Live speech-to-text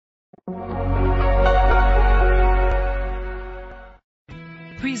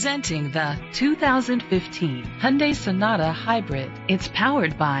Presenting the 2015 Hyundai Sonata Hybrid. It's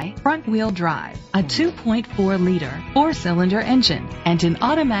powered by front-wheel drive, a 2.4-liter four-cylinder engine, and an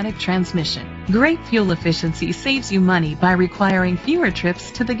automatic transmission. Great fuel efficiency saves you money by requiring fewer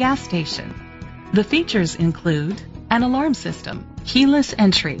trips to the gas station. The features include an alarm system, keyless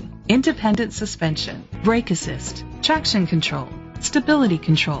entry, independent suspension, brake assist, traction control, stability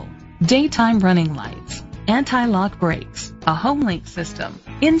control, daytime running lights, anti-lock brakes, a home link system.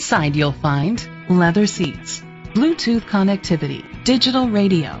 Inside you'll find leather seats, Bluetooth connectivity, digital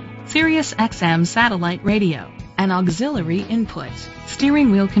radio, Sirius XM satellite radio, an auxiliary input,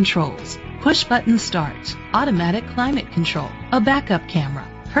 steering wheel controls, push button start, automatic climate control, a backup camera,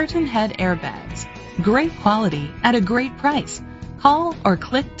 curtain head airbags. Great quality at a great price. Call or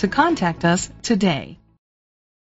click to contact us today.